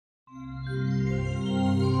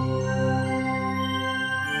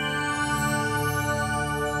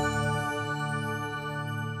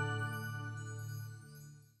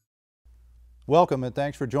Welcome and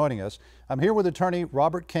thanks for joining us. I'm here with attorney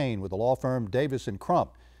Robert Cain with the law firm Davis &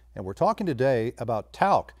 Crump, and we're talking today about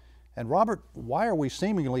talc. And Robert, why are we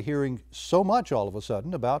seemingly hearing so much all of a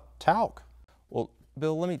sudden about talc? Well,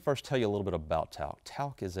 Bill, let me first tell you a little bit about talc.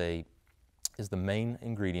 Talc is the main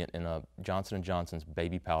ingredient in Johnson & Johnson's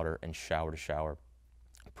baby powder and shower-to-shower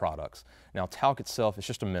products. Now, talc itself is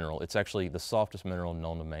just a mineral. It's actually the softest mineral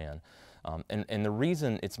known to man. And the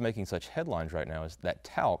reason it's making such headlines right now is that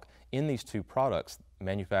talc in these two products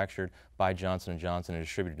manufactured by Johnson & Johnson and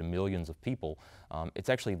distributed to millions of people, it's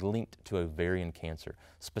actually linked to ovarian cancer.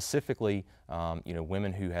 Specifically,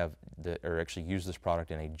 women who actually use this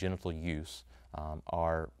product in a genital use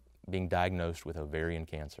are being diagnosed with ovarian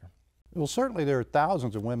cancer. Well, certainly there are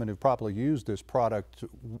thousands of women who've probably used this product.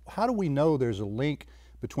 How do we know there's a link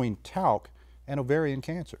between talc and ovarian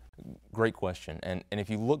cancer? Great question. And if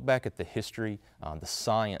you look back at the history, the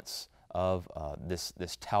science of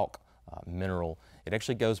this talc mineral, it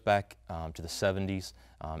actually goes back to the 70s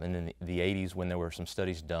and then the 80s when there were some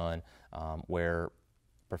studies done where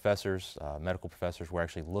professors, medical professors, were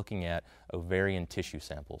actually looking at ovarian tissue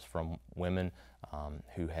samples from women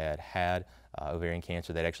who had ovarian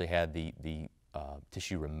cancer. They'd actually had the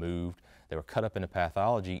tissue removed. They were cut up into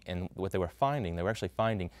pathology, and what they were actually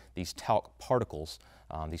finding these talc particles,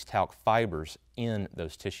 these talc fibers in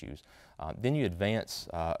those tissues. Then you advance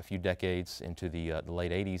a few decades into the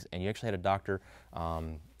late 80s, and you actually had a doctor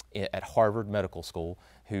at Harvard Medical School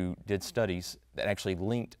who did studies that actually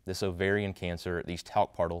linked this ovarian cancer, these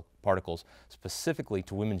talc particles, specifically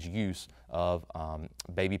to women's use of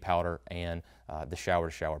baby powder and the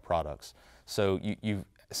shower-to-shower products. So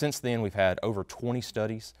since then, we've had over 20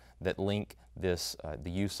 studies that link the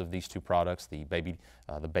use of these two products, the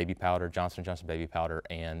baby powder, Johnson & Johnson baby powder,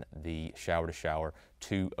 and the shower-to-shower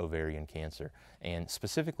to ovarian cancer. And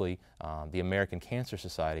specifically, the American Cancer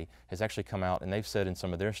Society has actually come out and they've said in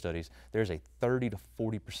some of their studies there's a 30 to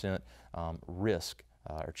 40% risk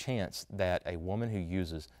or chance that a woman who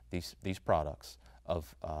uses these products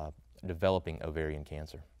of developing ovarian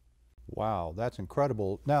cancer. Wow, that's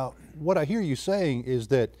incredible. Now, what I hear you saying is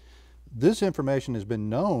that this information has been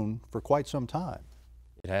known for quite some time.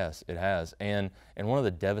 It has. And one of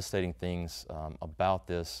the devastating things about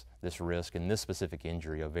this risk and this specific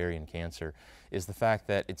injury, ovarian cancer, is the fact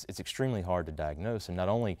that it's extremely hard to diagnose. And not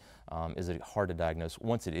only is it hard to diagnose,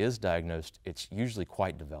 once it is diagnosed, it's usually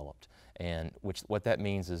quite developed. And what that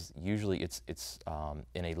means is usually it's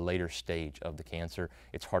in a later stage of the cancer.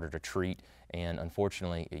 It's harder to treat, and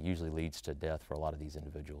unfortunately, it usually leads to death for a lot of these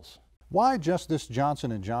individuals. Why just this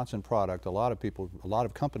Johnson & Johnson product? A lot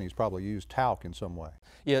of companies probably use talc in some way.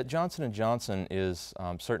 Yeah, Johnson & Johnson is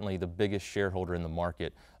certainly the biggest shareholder in the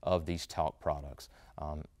market of these talc products.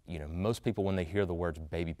 Most people, when they hear the words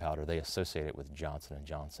baby powder, they associate it with Johnson &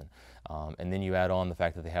 Johnson. And then you add on the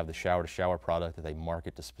fact that they have the shower-to-shower product that they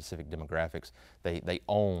market to specific demographics. They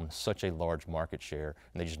own such a large market share,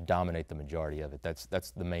 and they just dominate the majority of it.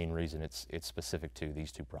 That's the main reason it's specific to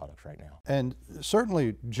these two products right now. And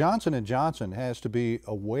certainly Johnson & Johnson has to be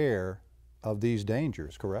aware of these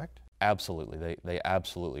dangers, correct? Absolutely, they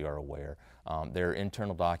absolutely are aware. There are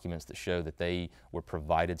internal documents that show that they were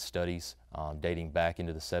provided studies dating back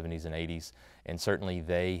into the 70s and 80s, and certainly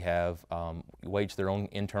they have waged their own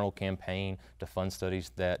internal campaign to fund studies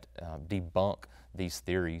that debunk these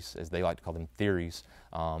theories, as they like to call them theories,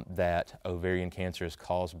 that ovarian cancer is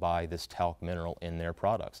caused by this talc mineral in their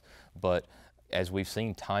products. But as we've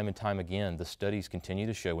seen time and time again, the studies continue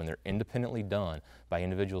to show when they're independently done by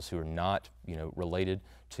individuals who are not, related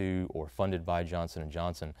to or funded by Johnson &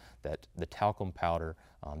 Johnson, that the talcum powder,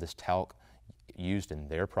 this talc used in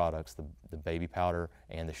their products, the baby powder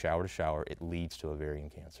and the shower-to-shower, it leads to ovarian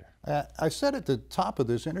cancer. I said at the top of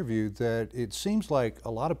this interview that it seems like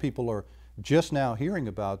a lot of people are just now hearing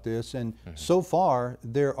about this, and so far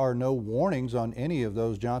there are no warnings on any of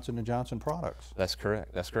those Johnson & Johnson products. That's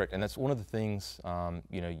correct. That's correct. And that's one of the things,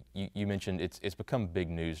 you mentioned it's become big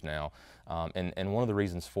news now. And one of the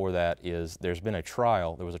reasons for that is there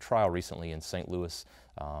was a trial recently in St. Louis,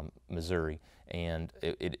 Missouri, and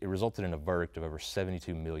it resulted in a verdict of over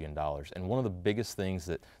 $72 million. And one of the biggest things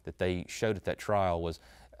that they showed at that trial was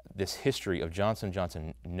this history of Johnson &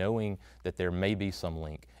 Johnson knowing that there may be some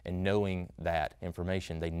link and knowing that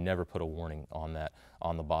information. They never put a warning on that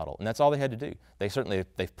on the bottle, and that's all they had to do.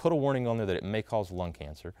 They've put a warning on there that it may cause lung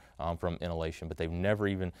cancer from inhalation, but they've never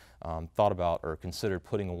even thought about or considered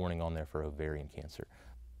putting a warning on there for ovarian cancer.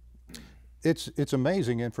 It's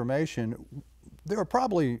amazing information. There are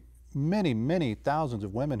probably many thousands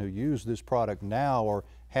of women who use this product now or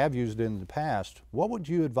have used it in the past. What would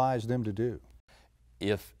you advise them to do?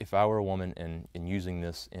 If I were a woman and using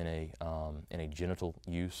this in a genital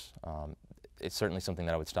use, it's certainly something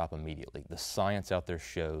that I would stop immediately. The science out there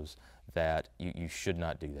shows that you should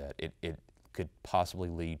not do that. It could possibly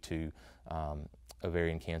lead to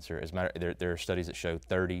ovarian cancer. As a matter, there are studies that show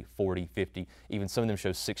 30, 40, 50, even some of them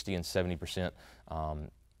show 60 and 70%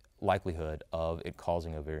 likelihood of it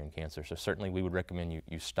causing ovarian cancer. So certainly we would recommend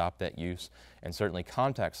you stop that use, and certainly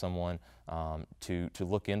contact someone to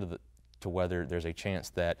look into to whether there's a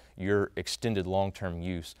chance that your extended long-term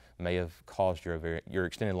use may have caused your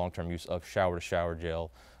extended long-term use of shower-to-shower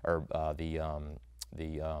gel, or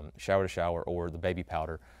the shower-to-shower or the baby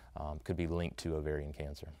powder could be linked to ovarian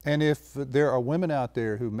cancer. And if there are women out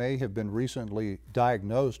there who may have been recently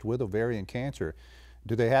diagnosed with ovarian cancer,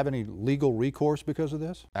 do they have any legal recourse because of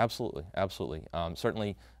this? Absolutely, absolutely.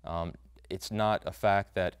 Certainly, it's not a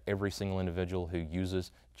fact that every single individual who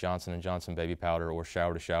uses Johnson & Johnson baby powder or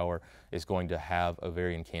shower-to-shower is going to have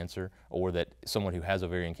ovarian cancer, or that someone who has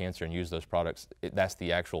ovarian cancer and uses those products, that's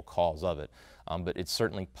the actual cause of it. But it's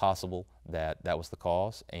certainly possible that that was the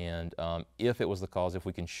cause, and if it was the cause, if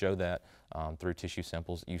we can show that through tissue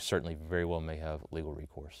samples, you certainly very well may have legal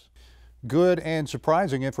recourse. Good and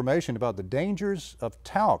surprising information about the dangers of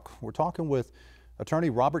talc. We're talking with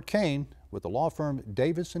attorney Robert Cain with the law firm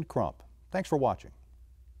Davis & Crump. Thanks for watching.